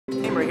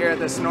We're here at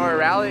the Sonora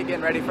Rally,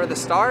 getting ready for the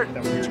start.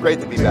 It's great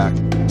to be back.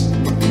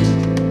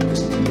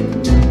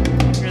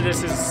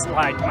 This is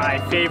like my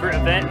favorite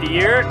event of the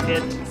year.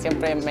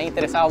 Siempre me he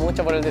interesado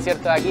mucho por el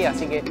desierto de aquí,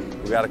 así que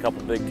we got a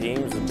couple big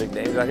teams and big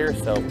names out here,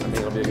 so I think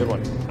it'll be a good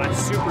one. A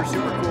super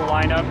cool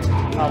lineup.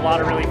 A lot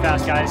of really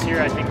fast guys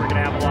here. I think we're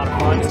going to have a lot of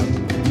fun.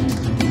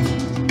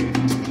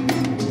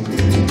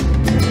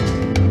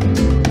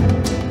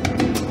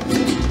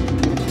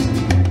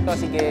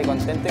 Así que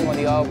contento y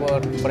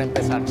motivado por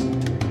empezar.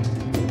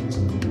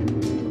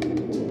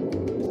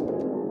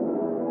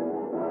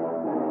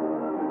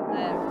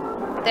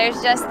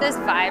 There's just this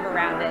vibe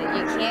around it.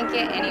 You can't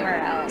get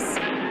anywhere else.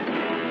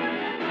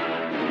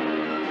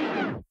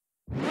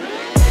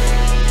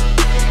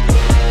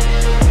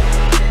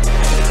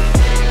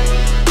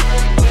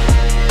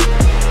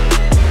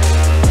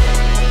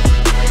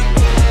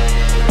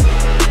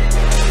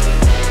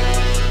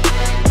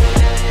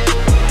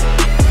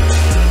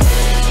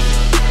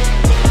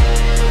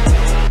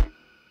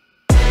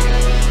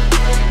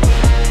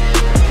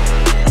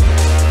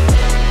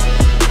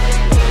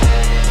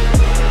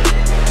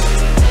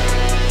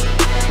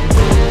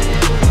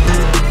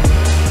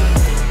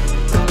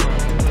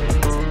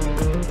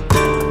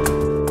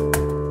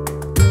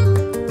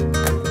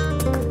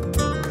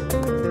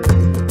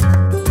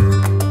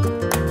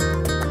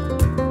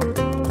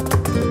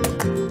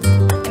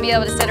 Be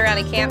able to sit around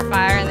a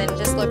campfire and then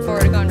just look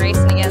forward to going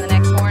racing again the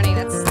next morning.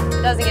 It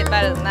doesn't get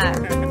better than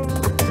that.